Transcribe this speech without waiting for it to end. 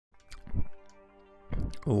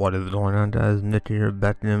What is going on, guys? Nick here,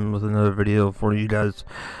 back in with another video for you guys.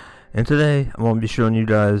 And today I'm going to be showing you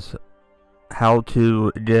guys how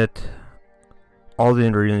to get all the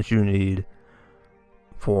ingredients you need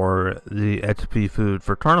for the XP food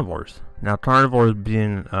for carnivores. Now, carnivores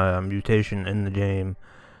being a mutation in the game,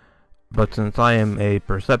 but since I am a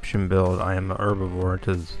perception build, I am an herbivore,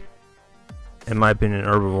 because in my opinion,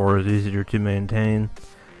 herbivore is easier to maintain,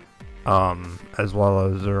 as well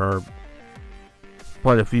as there are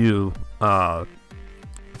quite a few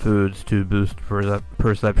foods to boost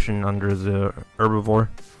perception under the herbivore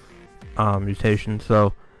mutation.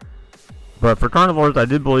 So, but for carnivores, I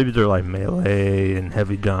do believe they're like melee and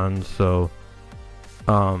heavy guns. So,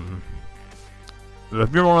 if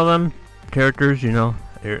you're one of them characters, you know,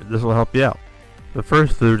 this will help you out. The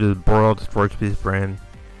first food is broiled storage piece brain.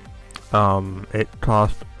 It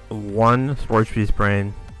costs one storage piece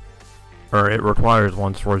brain, or it requires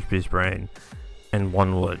one storage piece brain and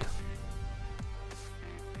one wood.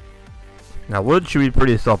 Now, wood should be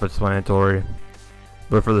pretty self-explanatory,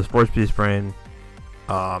 but for the storage piece brain,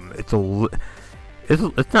 it's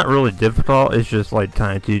not really difficult. It's just like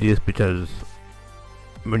kind of tedious, because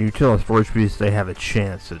when you kill a storage piece, they have a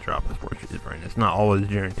chance to drop a storage piece brain. It's not always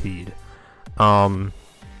guaranteed. So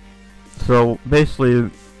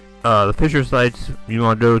basically, the fisher sites, you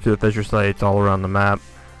want to go to the fisher sites all around the map.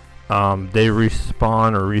 They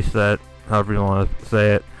respawn or reset, however you want to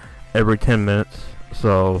say it, every 10 minutes.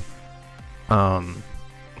 So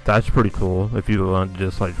that's pretty cool. If you want to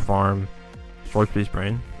just like farm storage piece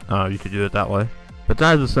brain, you could do it that way. But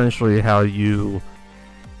that is essentially how you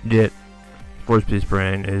get storage piece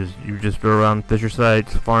brain. Is you just go around fisher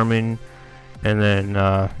sites farming, and then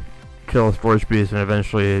kill a storage piece, and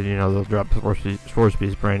eventually, you know, they'll drop storage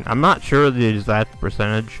piece brain. I'm not sure the exact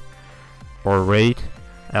percentage or rate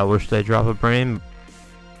at which they drop a brain,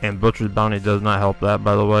 and Butcher's Bounty does not help that,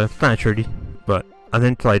 by the way. It's kind of tricky, but I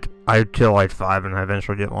think like I kill like 5 and I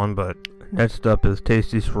eventually get one. But next up is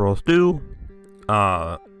Tasty Squirrel Stew.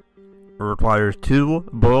 Requires 2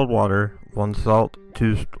 boiled water, 1 salt,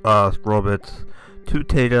 2 squirrel bits, 2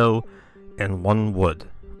 potato, and 1 wood.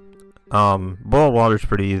 Boiled water is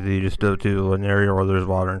pretty easy. You just go to an area where there's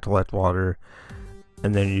water and collect water,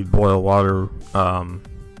 and then you boil water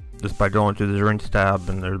just by going to the rinse tab,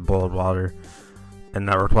 and there's boiled water, and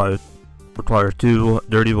that requires 2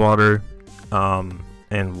 dirty water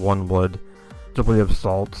and 1 wood. Simply have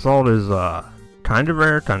salt. Salt is kind of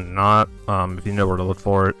rare, kind of not, if you know where to look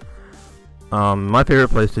for it. My favorite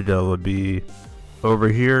place to go would be over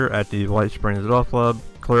here at the White Springs Golf Club.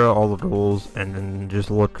 Clear out all the rules and then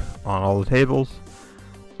just look on all the tables.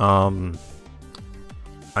 I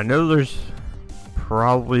know there's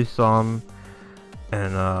probably some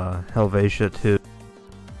in Helvetia too.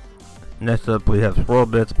 Next up we have squirrel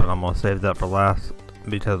bits, but I'm gonna save that for last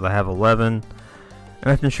because I have 11,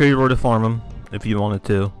 and I can show you where to farm them if you wanted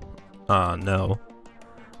to. No.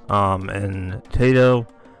 And potato,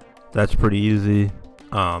 that's pretty easy.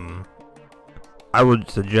 I would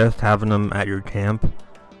suggest having them at your camp,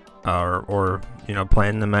 or you know,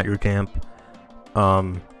 planting them at your camp.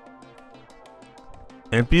 And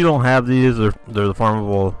if you don't have these, they're the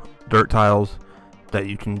farmable dirt tiles that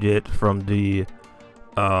you can get from the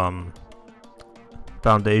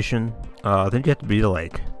foundation. I think you have to be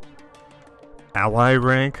like ally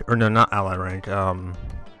rank, or no, not ally rank,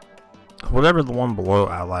 whatever the one below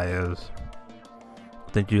ally is.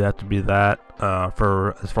 I think you have to be that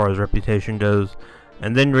for as far as reputation goes,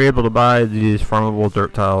 and then you're able to buy these farmable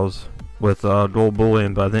dirt tiles with gold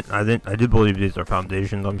bullion. But I do believe these are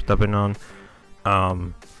foundations I'm stepping on.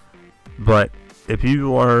 But if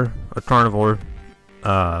you are a carnivore,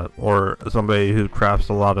 or somebody who crafts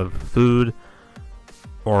a lot of food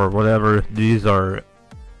or whatever, these are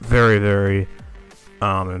very, very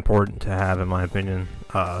important to have, in my opinion.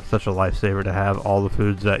 Such a lifesaver to have all the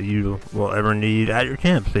foods that you will ever need at your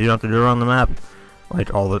camp, so you don't have to go around the map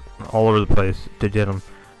like all over the place to get them.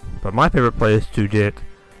 But my favorite place to get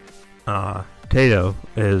potato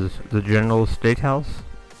is the General Steakhouse,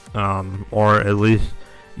 or at least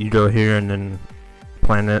you go here and then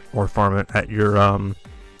plant it or farm it at your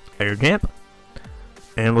camp.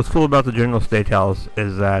 And what's cool about the General Steakhouse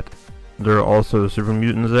is that there are also super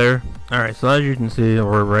mutants there. Alright, so as you can see,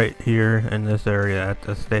 we're right here in this area at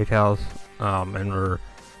the steakhouse, and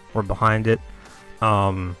we're behind it.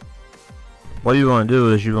 What you want to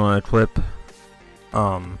do is you want to equip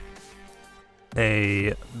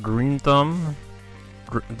a green thumb,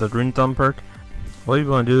 the green thumb perk. What you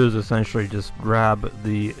want to do is essentially just grab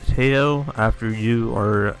the potato after you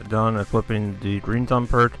are done equipping the green thumb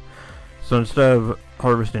perk. So instead of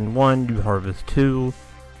harvesting 1, you harvest 2.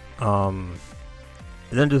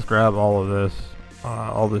 and then just grab all of this,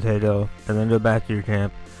 all the potato, and then go back to your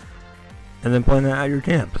camp, and then plant it at your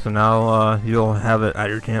camp. So now you'll have it at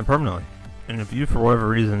your camp permanently. And if you, for whatever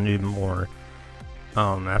reason, need more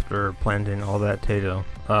after planting all that potato,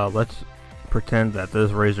 let's pretend that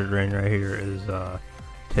this razor grain right here is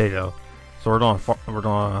potato. So we're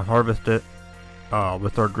gonna harvest it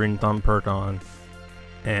with our green thumb perk on,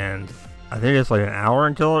 and I think it's like an hour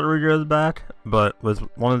until it regrows back. But with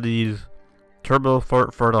one of these turbo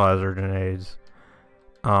fertilizer grenades,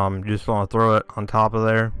 you just want to throw it on top of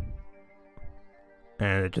there,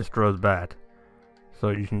 and it just grows back. So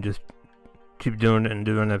you can just keep doing it and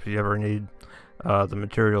doing it if you ever need the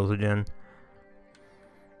materials again.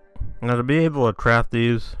 Now, to be able to craft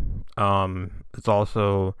these, it's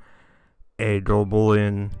also a gold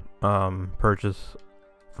bullion purchase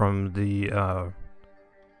from the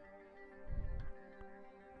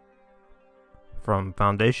from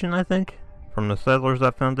Foundation, I think, from the Settlers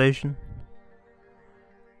at Foundation.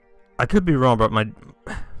 I could be wrong, but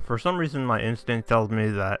for some reason my instinct tells me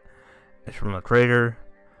that it's from the trader,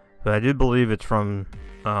 but I do believe it's from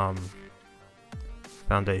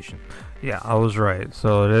Foundation. Yeah, I was right.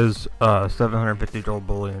 So it is 750 gold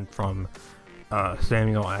bullion from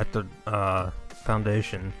Samuel at the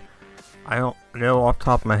Foundation. I don't know off the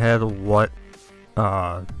top of my head what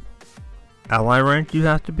ally rank you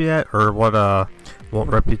have to be at, or what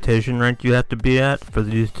reputation rank you have to be at for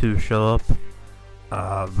these to show up.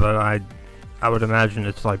 But I would imagine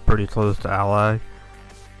it's like pretty close to ally,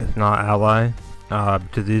 if not ally,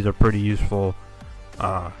 because these are pretty useful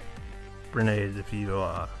grenades if you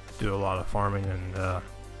do a lot of farming and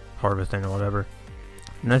harvesting or whatever.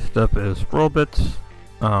 Next up is squirrel bits.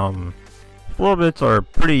 Squirrel bits are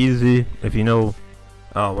pretty easy if you know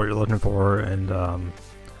what you're looking for, and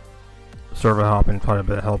server hopping quite a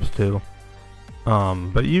bit helps too.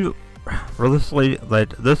 But you realistically,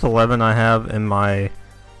 like this 11 I have in my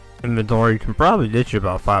inventory can probably get you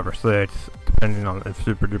about 5 or 6 depending on if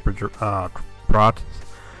super duper prots.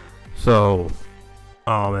 So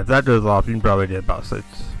if that goes off, you can probably get about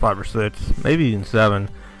 5 or 6, maybe even 7,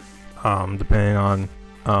 depending on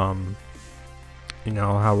you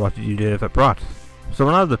know how lucky you did if it prots. So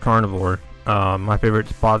when I was the Carnivore, my favorite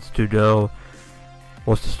spots to go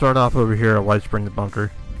was to start off over here at White Spring the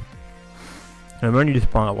Bunker. And when you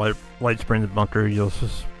spawn at White Spring the Bunker, you'll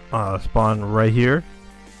just spawn right here.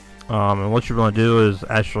 And what you want to do is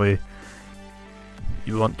actually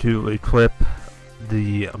you want to equip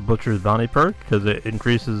the Butcher's Bounty perk, because it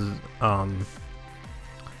increases the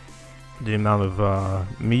amount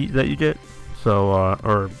of meat that you get. So,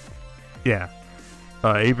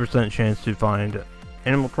 80% chance to find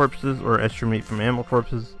animal corpses or extra meat from animal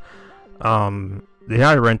corpses. The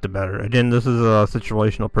higher rank, the better. Again, this is a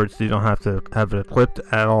situational perk, so you don't have to have it equipped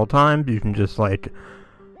at all times. You can just like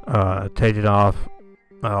take it off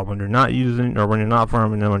when you're not using, or when you're not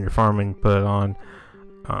farming, and when you're farming, put it on.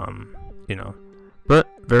 You know, but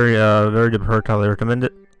very good perk. Highly recommend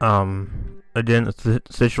it. Again, it's a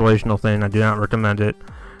situational thing. I do not recommend it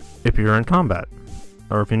if you're in combat,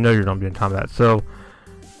 or if you know you're going to be in combat. So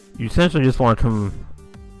you essentially just want to come.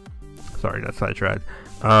 Sorry, that's sidetracked.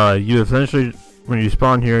 You essentially, when you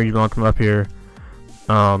spawn here, you want to come up here,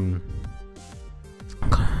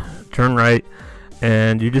 turn right,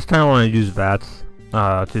 and you just kind of want to use VATS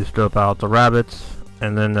to scope out the rabbits,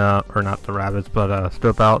 and then, or not the rabbits, but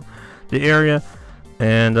scope out the area.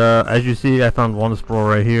 And as you see, I found one squirrel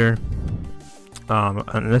right here,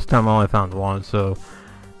 and this time I only found one, so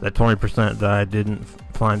that 20% that I didn't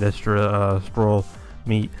find extra squirrel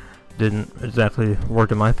meat didn't exactly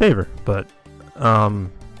work in my favor. But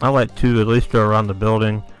I like to at least go around the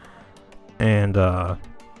building and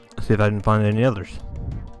see if I can find any others.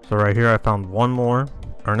 So right here I found one more,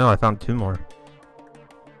 or no, I found 2 more.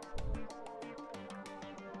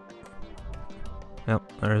 Yep,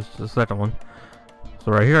 there's the second one.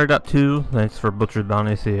 So right here I got 2. Thanks for Butcher's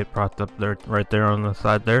Bounty. See it propped up there, right there on the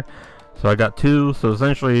side there. So I got 2. So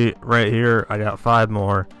essentially right here I got 5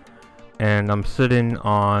 more, and I'm sitting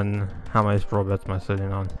on, how many squirrel bits am I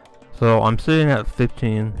sitting on? So I'm sitting at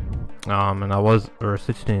 15, and I was, or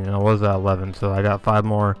 16, and I was at 11. So I got 5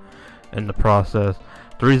 more in the process.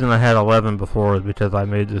 The reason I had 11 before is because I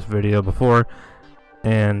made this video before,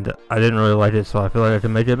 and I didn't really like it, so I feel like I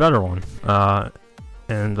can make a better one.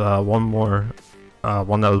 And one more,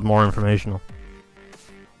 one that was more informational.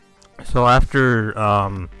 So after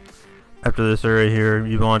this area here,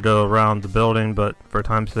 you want to go around the building, but for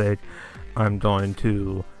time's sake, I'm going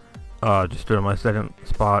to just go to my second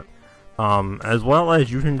spot. As well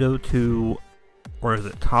as you can go to, where is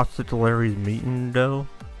it, Toxic Larry's Meat and Dough?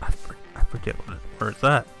 I forget where it's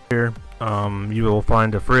at. here, you will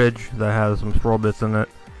find a fridge that has some squirrel bits in it.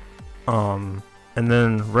 And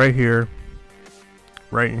then right here,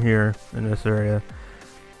 right in here, in this area,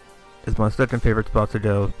 is my second favorite spot to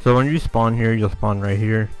go. So when you spawn here, you'll spawn right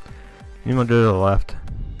here. You want to go to the left.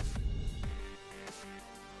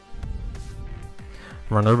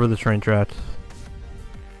 Run over the train tracks.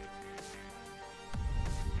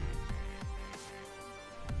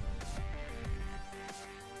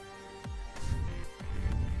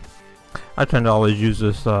 I tend to always use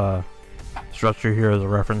this structure here as a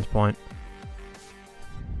reference point.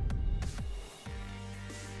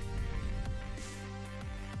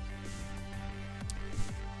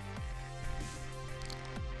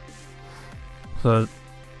 So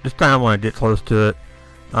just kind of want to get close to it,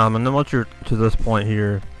 and then once you're to this point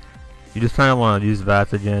here, you just kind of want to use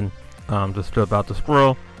VATS again to scope out the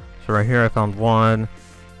squirrel. So right here I found one,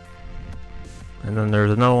 and then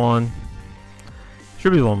there's another one.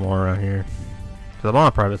 Should be a little more around here, because I'm on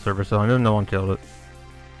a private server, so I know no one killed it.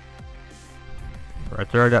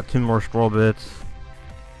 Right there I got 2 more squirrel bits.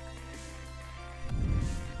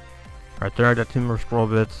 Right there I got 2 more squirrel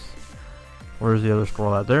bits. Where's the other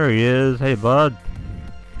squirrel at? There he is. Hey, bud.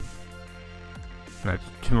 That's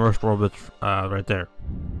 2 more squirrel bits right there.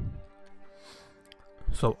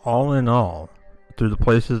 So all in all, through the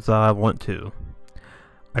places that I went to,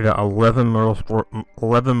 I got 11 more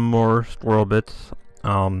squirrel bits.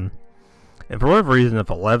 And for whatever reason,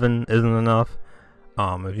 if 11 isn't enough,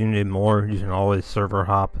 if you need more, you can always server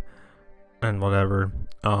hop and whatever.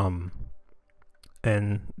 And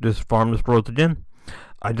just farm the squirrels again.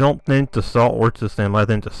 I don't think the salt works the same. I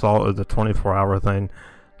think the salt is a 24-hour thing,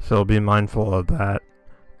 so be mindful of that.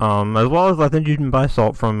 As well as I think you can buy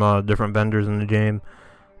salt from different vendors in the game.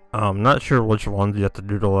 Not sure which ones you have to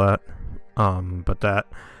doodle at, but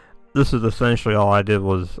this is essentially all I did.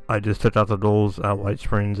 Was I just took out the goals at White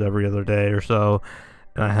Springs every other day or so,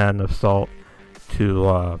 and I had enough salt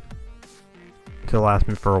to last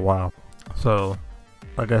me for a while. So,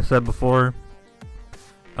 like I said before,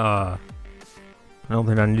 I don't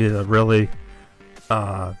think I need to really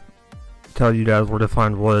tell you guys where to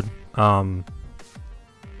find wood. But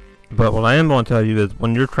what I am going to tell you is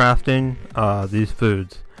when you're crafting these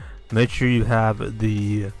foods, make sure you have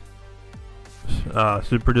the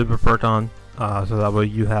super duper perk on, so that way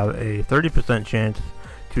you have a 30% chance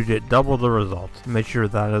to get double the results. Make sure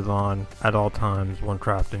that is on at all times when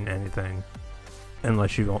crafting anything,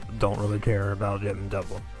 unless you don't really care about getting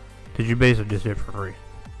double, because you basically just get it for free.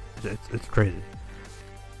 It's crazy.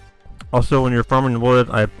 Also, when you're farming wood,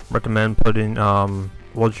 I recommend putting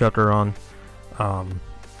wood shutter on.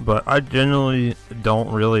 But I generally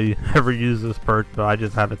don't really ever use this perk, but I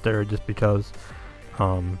just have it there just because,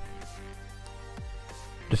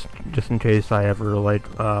 just in case I ever like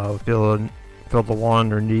feel the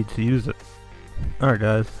want or need to use it. Alright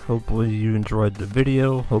guys, hopefully you enjoyed the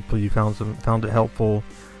video. Hopefully you found it helpful,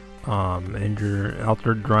 and you're out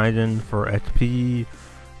there grinding for XP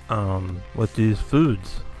with these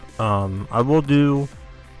foods. I will do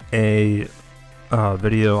a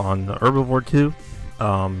video on the herbivore too,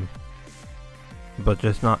 but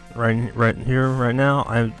just not right here right now.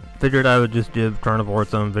 I figured I would just give carnivore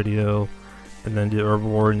its own video and then do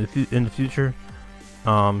herbivore in the future.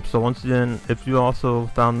 So once again, if you also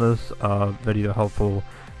found this video helpful,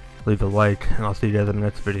 leave a like, and I'll see you guys in the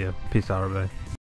next video. Peace out, everybody.